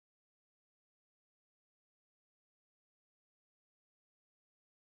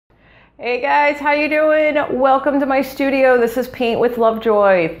Hey guys, how you doing? Welcome to my studio. This is Paint with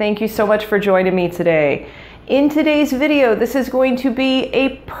Lovejoy. Thank you so much for joining me today. In today's video, this is going to be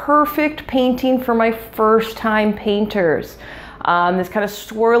a perfect painting for my first time painters. This kind of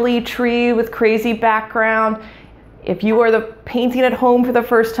swirly tree with crazy background. If you are painting at home for the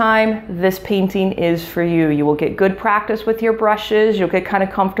first time, this painting is for you. You will get good practice with your brushes, you'll get kind of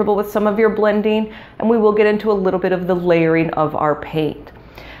comfortable with some of your blending, and we will get into a little bit of the layering of our paint.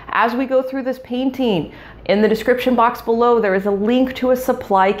 As we go through this painting, in the description box below, there is a link to a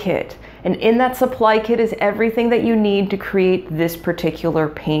supply kit. And in that supply kit is everything that you need to create this particular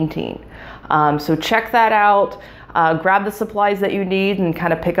painting. So check that out, grab the supplies that you need and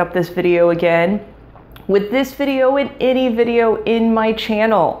kind of pick up this video again. With this video and any video in my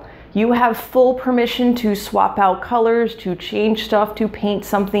channel, you have full permission to swap out colors, to change stuff, to paint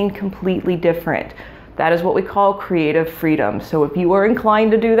something completely different. That is what we call creative freedom. So if you are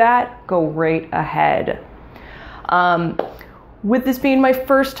inclined to do that, go right ahead. With this being my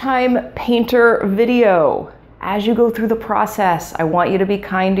first time painter video, as you go through the process, I want you to be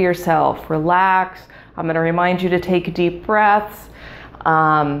kind to yourself, relax. I'm gonna remind you to take deep breaths,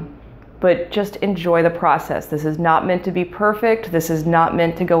 but just enjoy the process. This is not meant to be perfect. This is not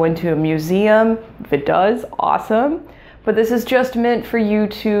meant to go into a museum. If it does, awesome. But this is just meant for you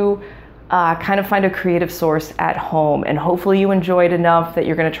to kind of find a creative source at home, and hopefully you enjoyed enough that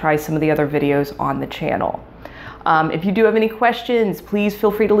you're going to try some of the other videos on the channel. If you do have any questions, please feel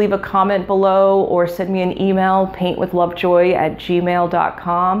free to leave a comment below or send me an email,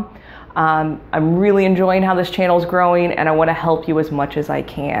 paintwithlovejoy@gmail.com. I'm really enjoying how this channel is growing, and I want to help you as much as I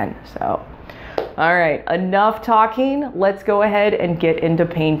can. So, all right, enough talking. Let's go ahead and get into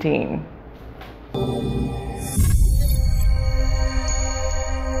painting.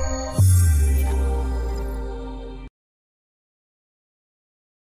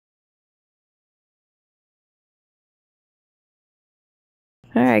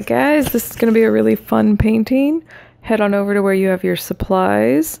 Alright guys, this is going to be a really fun painting. Head on over to where you have your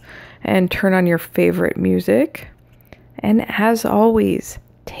supplies and turn on your favorite music. And as always,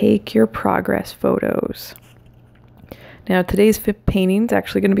 take your progress photos. Now today's painting is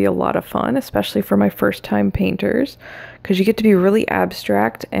actually going to be a lot of fun, especially for my first time painters, because you get to be really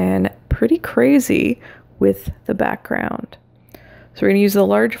abstract and pretty crazy with the background. So we're going to use the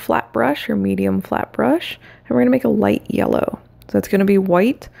large flat brush or medium flat brush, and we're going to make a light yellow. So it's going to be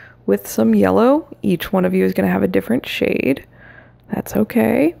white with some yellow. Each one of you is going to have a different shade. That's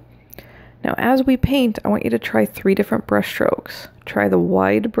okay. Now as we paint, I want you to try 3 different brush strokes. Try the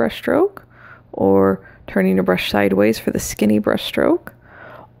wide brush stroke, or turning your brush sideways for the skinny brush stroke,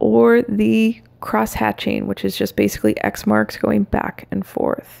 or the cross hatching, which is just basically X marks going back and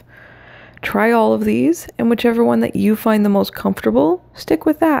forth. Try all of these, and whichever one that you find the most comfortable, stick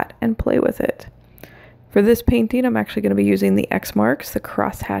with that and play with it. For this painting, I'm actually going to be using the X marks, the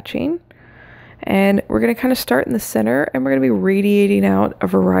cross hatching, and we're going to kind of start in the center, and we're going to be radiating out a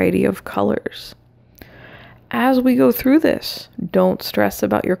variety of colors. As we go through this, don't stress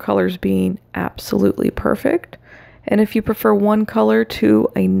about your colors being absolutely perfect, and if you prefer one color to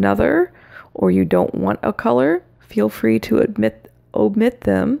another, or you don't want a color, feel free to omit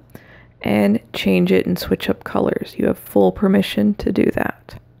them and change it and switch up colors. You have full permission to do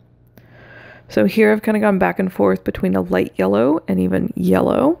that. So here I've kind of gone back and forth between a light yellow and even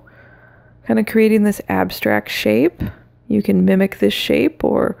yellow, kind of creating this abstract shape. You can mimic this shape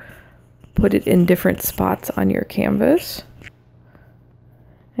or put it in different spots on your canvas.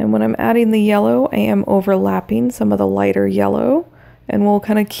 And when I'm adding the yellow, I am overlapping some of the lighter yellow, and we'll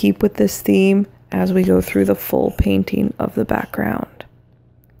kind of keep with this theme as we go through the full painting of the background.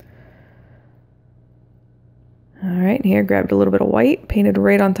 Alright, here grabbed a little bit of white, painted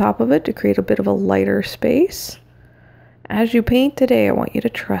right on top of it to create a bit of a lighter space. As you paint today, I want you to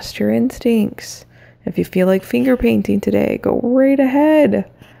trust your instincts. If you feel like finger painting today, go right ahead.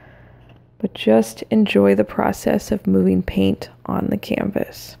 But just enjoy the process of moving paint on the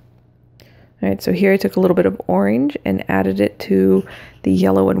canvas. Alright, so here I took a little bit of orange and added it to the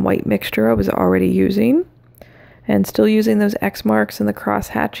yellow and white mixture I was already using. And still using those X marks and the cross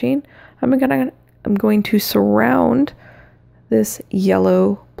hatching, I'm going to surround this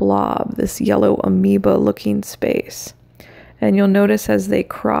yellow blob, this yellow amoeba looking space. And you'll notice as they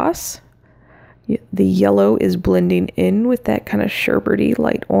cross, the yellow is blending in with that kind of sherbety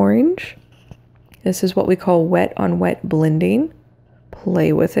light orange. This is what we call wet on wet blending.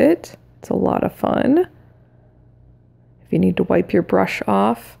 Play with it. It's a lot of fun. If you need to wipe your brush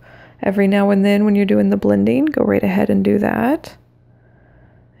off every now and then when you're doing the blending, go right ahead and do that.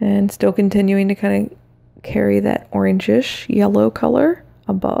 And still continuing to kind of carry that orangish yellow color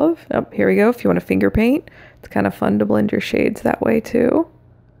above. Oh, here we go. If you want to finger paint, it's kind of fun to blend your shades that way too.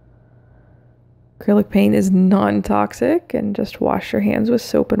 Acrylic paint is non-toxic, and just wash your hands with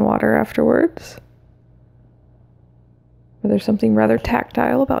soap and water afterwards. But there's something rather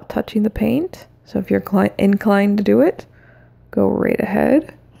tactile about touching the paint, so if you're inclined to do it, go right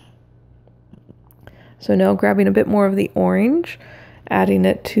ahead. So now grabbing a bit more of the orange, adding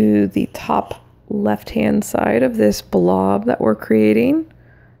it to the top left-hand side of this blob that we're creating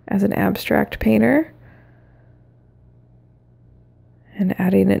as an abstract painter. And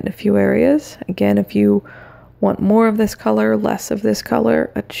adding it in a few areas. Again, if you want more of this color, less of this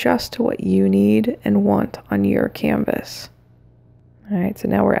color, adjust to what you need and want on your canvas. All right, so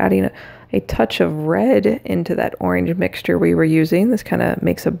now we're adding a touch of red into that orange mixture we were using. This kind of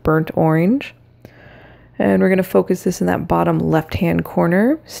makes a burnt orange. And we're going to focus this in that bottom left-hand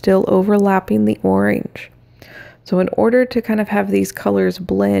corner, still overlapping the orange. So in order to kind of have these colors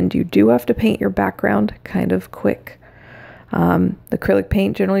blend, you do have to paint your background kind of quick. The acrylic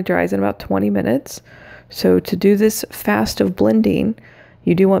paint generally dries in about 20 minutes. So to do this fast of blending,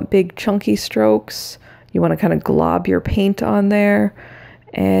 you do want big chunky strokes. You want to kind of glob your paint on there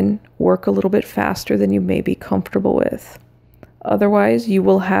and work a little bit faster than you may be comfortable with. Otherwise, you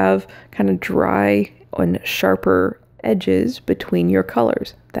will have kind of dry and sharper edges between your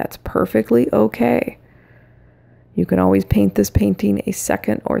colors. That's perfectly okay. You can always paint this painting a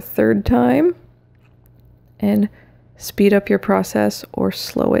second or third time and speed up your process or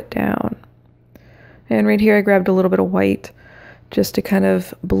slow it down. And right here I grabbed a little bit of white just to kind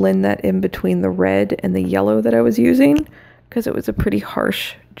of blend that in between the red and the yellow that I was using, because it was a pretty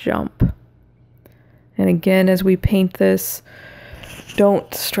harsh jump. And again, as we paint this,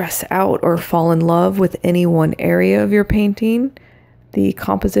 don't stress out or fall in love with any one area of your painting. The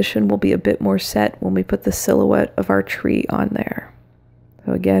composition will be a bit more set when we put the silhouette of our tree on there.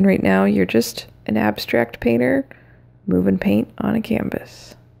 So again, right now you're just an abstract painter moving paint on a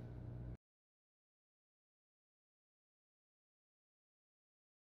canvas.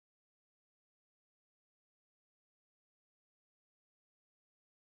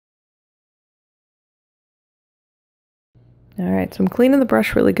 All right, so I'm cleaning the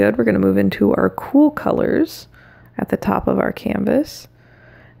brush really good. We're going to move into our cool colors at the top of our canvas.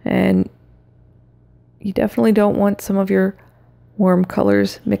 And you definitely don't want some of your warm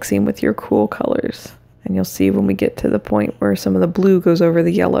colors mixing with your cool colors. And you'll see when we get to the point where some of the blue goes over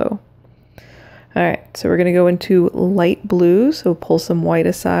the yellow. All right, so we're going to go into light blue. So pull some white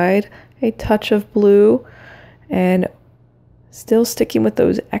aside, a touch of blue, and still sticking with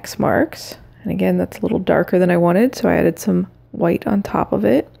those X marks. And again, that's a little darker than I wanted, so I added some white on top of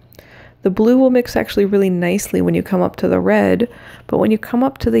it. The blue will mix actually really nicely when you come up to the red, but when you come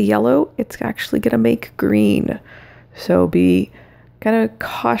up to the yellow, it's actually going to make green. So be kind of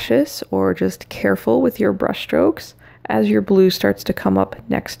cautious or just careful with your brush strokes as your blue starts to come up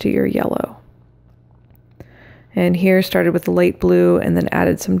next to your yellow. And here started with the light blue and then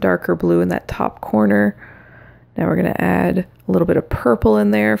added some darker blue in that top corner. Now we're going to add a little bit of purple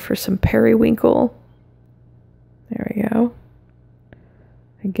in there for some periwinkle. There we go.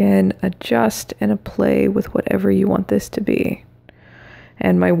 Again, adjust and play with whatever you want this to be.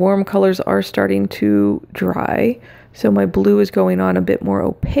 And my warm colors are starting to dry, so my blue is going on a bit more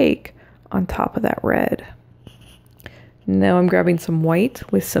opaque on top of that red. Now I'm grabbing some white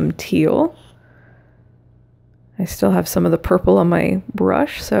with some teal. I still have some of the purple on my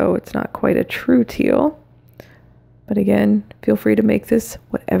brush, so it's not quite a true teal. But again, feel free to make this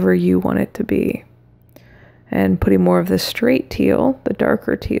whatever you want it to be. And putting more of the straight teal, the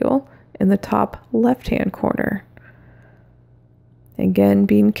darker teal, in the top left-hand corner. Again,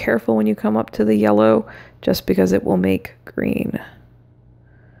 being careful when you come up to the yellow, just because it will make green.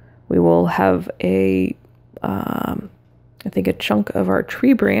 We will have I think a chunk of our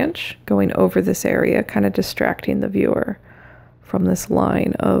tree branch going over this area, kind of distracting the viewer from this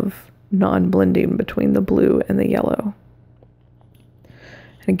line of non-blending between the blue and the yellow.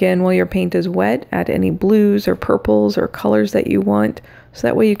 Again, while your paint is wet, add any blues or purples or colors that you want, so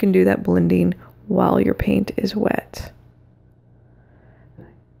that way you can do that blending while your paint is wet.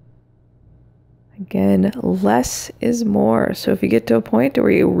 Again, less is more. So if you get to a point where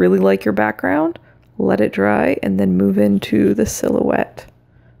you really like your background, let it dry and then move into the silhouette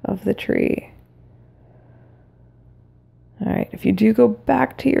of the tree. All right, if you do go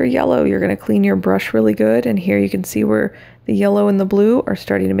back to your yellow, you're going to clean your brush really good. And here you can see where the yellow and the blue are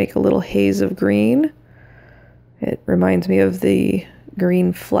starting to make a little haze of green. It reminds me of the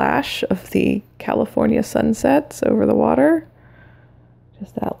green flash of the California sunsets over the water.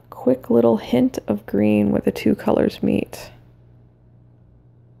 Just that quick little hint of green where the two colors meet.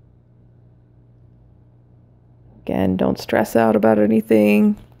 Again, don't stress out about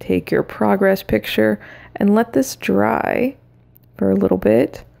anything. Take your progress picture and let this dry for a little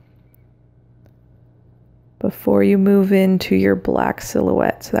bit before you move into your black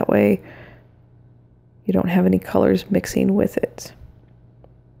silhouette. So that way you don't have any colors mixing with it.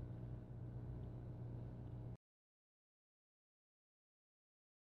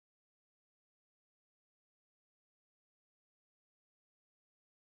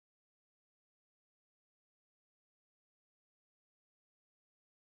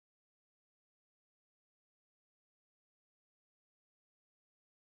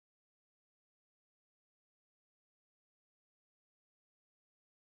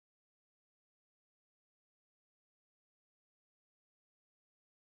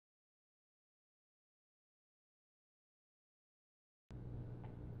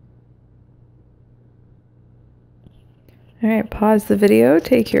 All right, pause the video,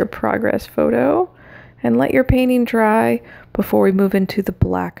 take your progress photo, and let your painting dry before we move into the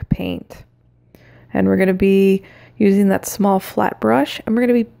black paint. And we're going to be using that small flat brush, and we're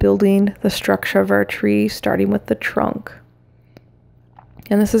going to be building the structure of our tree, starting with the trunk.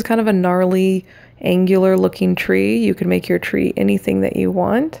 And this is kind of a gnarly, angular looking tree. You can make your tree anything that you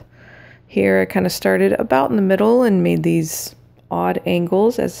want. Here I kind of started about in the middle and made these odd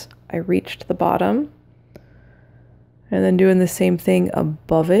angles as I reached the bottom. And then doing the same thing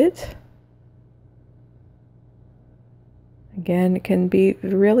above it. Again, it can be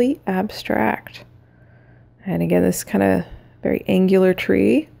really abstract. And again, this kind of very angular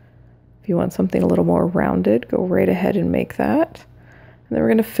tree. If you want something a little more rounded, go right ahead and make that. And then we're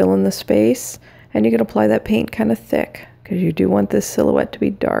going to fill in the space, and you can apply that paint kind of thick because you do want this silhouette to be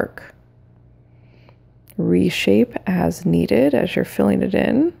dark. Reshape as needed as you're filling it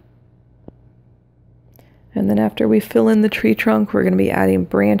in. And then after we fill in the tree trunk, we're going to be adding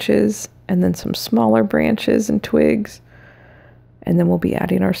branches and then some smaller branches and twigs. And then we'll be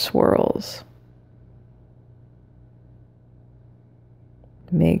adding our swirls.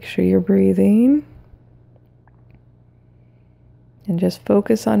 Make sure you're breathing. And just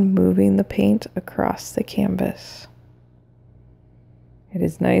focus on moving the paint across the canvas. It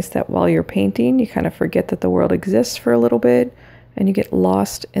is nice that while you're painting, you kind of forget that the world exists for a little bit and you get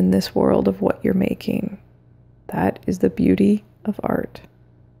lost in this world of what you're making. That is the beauty of art.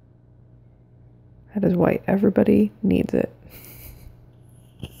 That is why everybody needs it.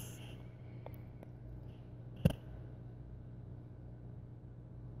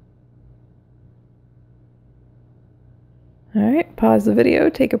 All right, pause the video,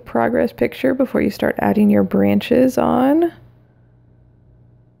 take a progress picture before you start adding your branches on.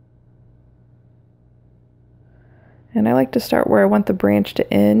 And I like to start where I want the branch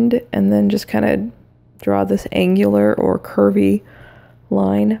to end and then just kind of draw this angular or curvy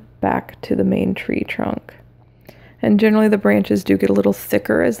line back to the main tree trunk. And generally the branches do get a little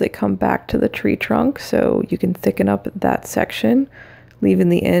thicker as they come back to the tree trunk, so you can thicken up that section, leaving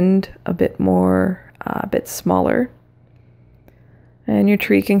the end a bit more, a bit smaller. And your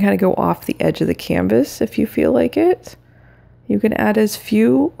tree can kind of go off the edge of the canvas if you feel like it. You can add as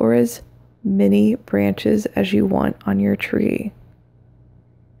few or as many branches as you want on your tree.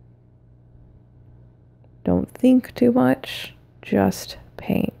 Don't think too much, just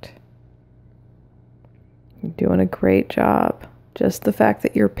paint. You're doing a great job. Just the fact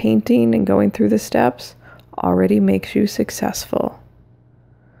that you're painting and going through the steps already makes you successful.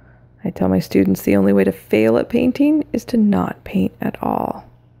 I tell my students the only way to fail at painting is to not paint at all.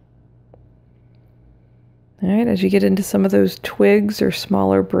 All right, as you get into some of those twigs or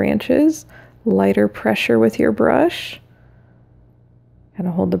smaller branches, lighter pressure with your brush. Kind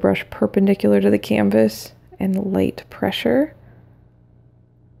of hold the brush perpendicular to the canvas and light pressure.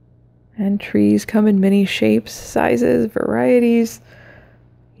 And trees come in many shapes, sizes, varieties.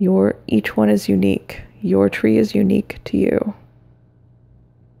 Each one is unique. Your tree is unique to you.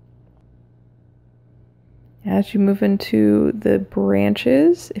 As you move into the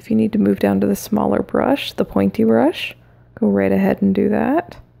branches, if you need to move down to the smaller brush, the pointy brush, go right ahead and do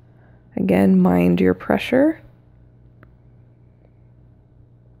that. Again, mind your pressure.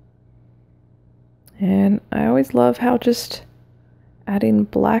 And I always love how just adding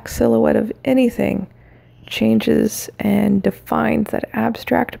black silhouette of anything changes and defines that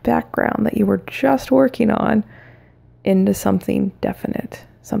abstract background that you were just working on into something definite,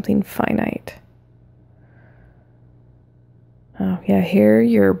 something finite. Oh yeah, here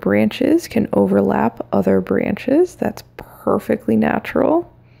your branches can overlap other branches. That's perfectly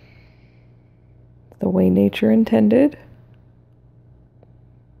natural. The way nature intended.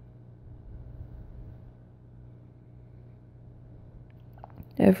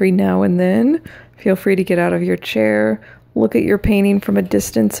 Every now and then, feel free to get out of your chair, look at your painting from a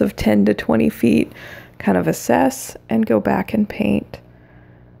distance of 10 to 20 feet, kind of assess, and go back and paint.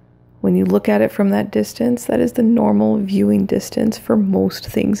 When you look at it from that distance, that is the normal viewing distance for most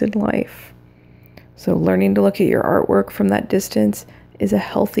things in life. So learning to look at your artwork from that distance is a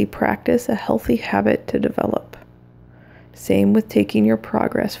healthy practice, a healthy habit to develop. Same with taking your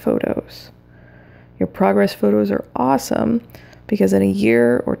progress photos. Your progress photos are awesome because in a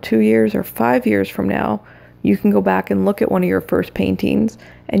year or 2 years or 5 years from now, you can go back and look at one of your first paintings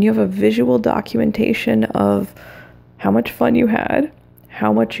and you have a visual documentation of how much fun you had,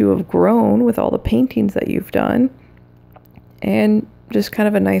 how much you have grown with all the paintings that you've done, and just kind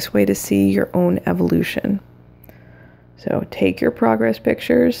of a nice way to see your own evolution. So take your progress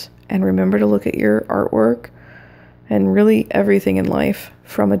pictures and remember to look at your artwork and really everything in life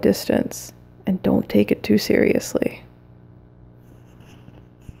from a distance, and don't take it too seriously.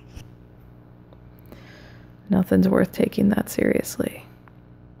 Nothing's worth taking that seriously,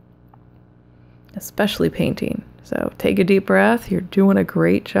 especially painting. So take a deep breath. You're doing a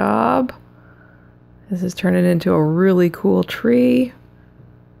great job. This is turning into a really cool tree.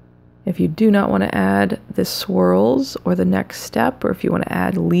 If you do not want to add the swirls or the next step, or if you want to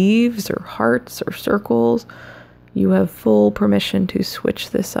add leaves or hearts or circles, you have full permission to switch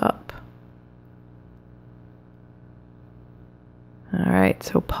this up. All right,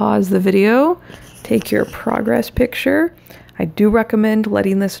 so pause the video, take your progress picture. I do recommend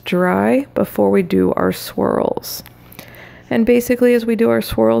letting this dry before we do our swirls. And basically, as we do our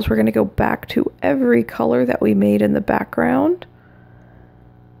swirls, we're going to go back to every color that we made in the background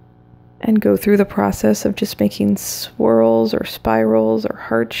and go through the process of just making swirls or spirals or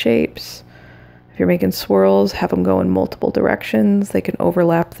heart shapes. If you're making swirls, have them go in multiple directions. They can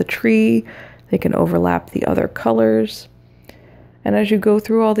overlap the tree. They can overlap the other colors. And as you go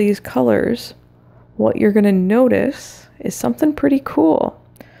through all these colors, what you're going to notice is something pretty cool.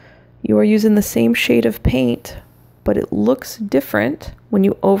 You are using the same shade of paint, but it looks different when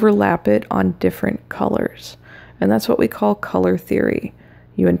you overlap it on different colors. And that's what we call color theory.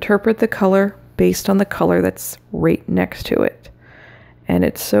 You interpret the color based on the color that's right next to it. And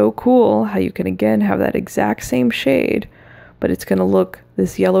it's so cool how you can again have that exact same shade, but it's going to look,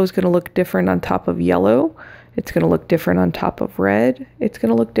 this yellow is going to look different on top of yellow. It's going to look different on top of red. It's going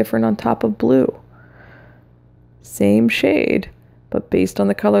to look different on top of blue. Same shade, but based on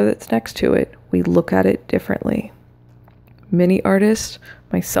the color that's next to it, we look at it differently. Many artists,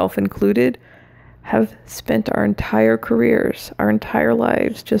 myself included, have spent our entire careers, our entire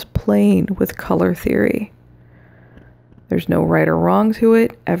lives just playing with color theory. There's no right or wrong to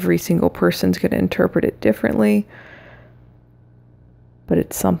it. Every single person's going to interpret it differently, but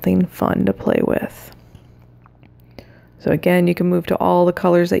it's something fun to play with. So again, you can move to all the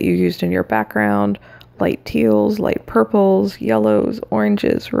colors that you used in your background, light teals, light purples, yellows,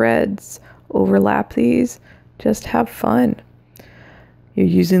 oranges, reds, overlap these, just have fun. You're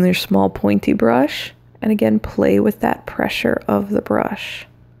using your small pointy brush, and again, play with that pressure of the brush.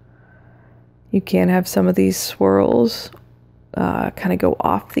 You can have some of these swirls kind of go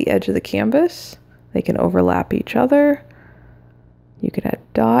off the edge of the canvas. They can overlap each other. You can add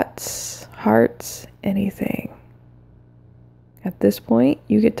dots, hearts, anything. At this point,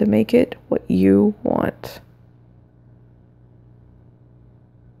 you get to make it what you want.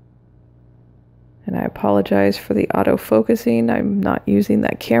 And I apologize for the auto-focusing. I'm not using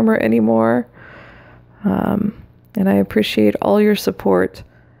that camera anymore. And I appreciate all your support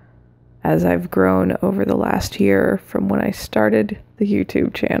as I've grown over the last year from when I started the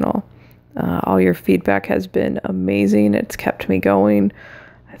YouTube channel. All your feedback has been amazing. It's kept me going.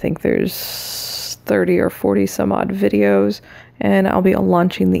 I think there's 30 or 40 some odd videos, and I'll be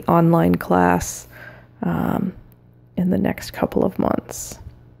launching the online class in the next couple of months.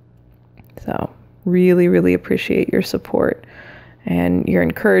 So really, really appreciate your support and your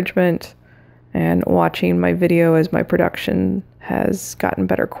encouragement and watching my video as my production has gotten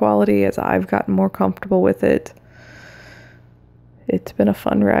better quality, as I've gotten more comfortable with it. It's been a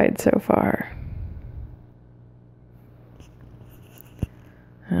fun ride so far.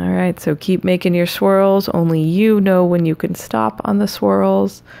 All right, so keep making your swirls. Only you know when you can stop on the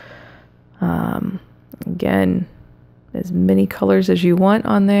swirls. Again, as many colors as you want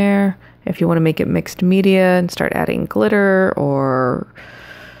on there. If you want to make it mixed media and start adding glitter or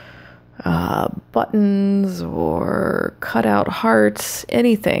buttons or cut out hearts,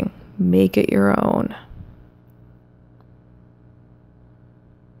 anything, make it your own.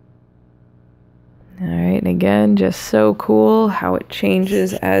 All right, and again, just so cool how it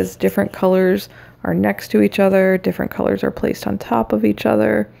changes as different colors are next to each other. Different colors are placed on top of each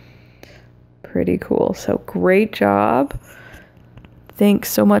other. Pretty cool. So great job.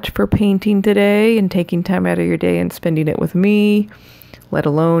 Thanks so much for painting today and taking time out of your day and spending it with me, let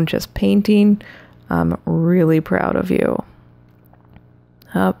alone just painting. I'm really proud of you.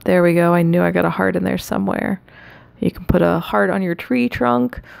 Oh, there we go. I knew I got a heart in there somewhere. You can put a heart on your tree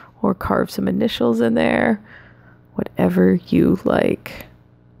trunk or carve some initials in there, whatever you like.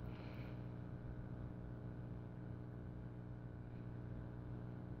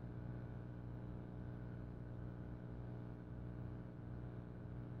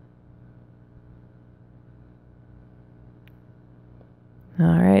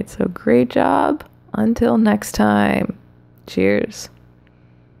 All right, so great job. Until next time. Cheers.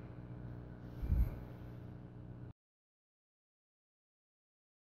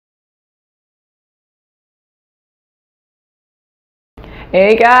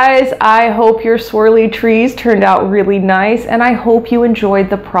 Hey guys, I hope your swirly trees turned out really nice and I hope you enjoyed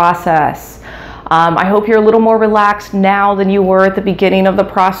the process. I hope you're a little more relaxed now than you were at the beginning of the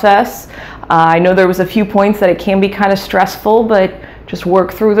process. I know there was a few points that it can be kind of stressful, but just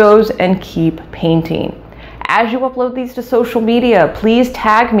work through those and keep painting. As you upload these to social media, please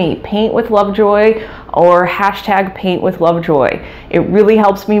tag me, Paint with Lovejoy, or hashtag Paint with Lovejoy. It really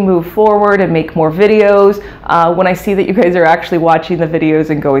helps me move forward and make more videos when I see that you guys are actually watching the videos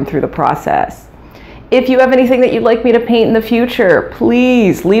and going through the process. If you have anything that you'd like me to paint in the future,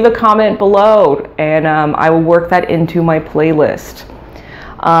 please leave a comment below and I will work that into my playlist.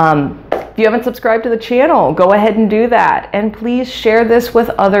 If you haven't subscribed to the channel, go ahead and do that. And please share this with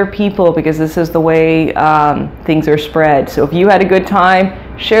other people because this is the way things are spread. So if you had a good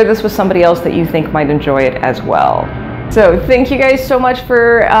time, share this with somebody else that you think might enjoy it as well. So thank you guys so much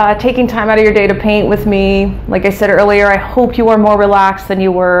for taking time out of your day to paint with me. Like I said earlier, I hope you are more relaxed than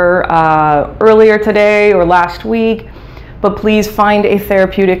you were earlier today or last week. But please find a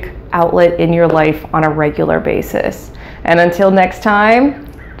therapeutic outlet in your life on a regular basis. And until next time,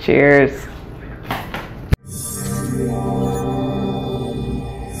 cheers.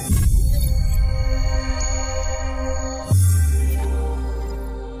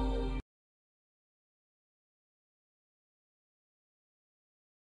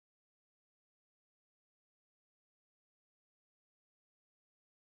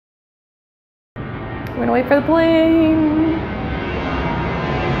 We're gonna wait for the plane.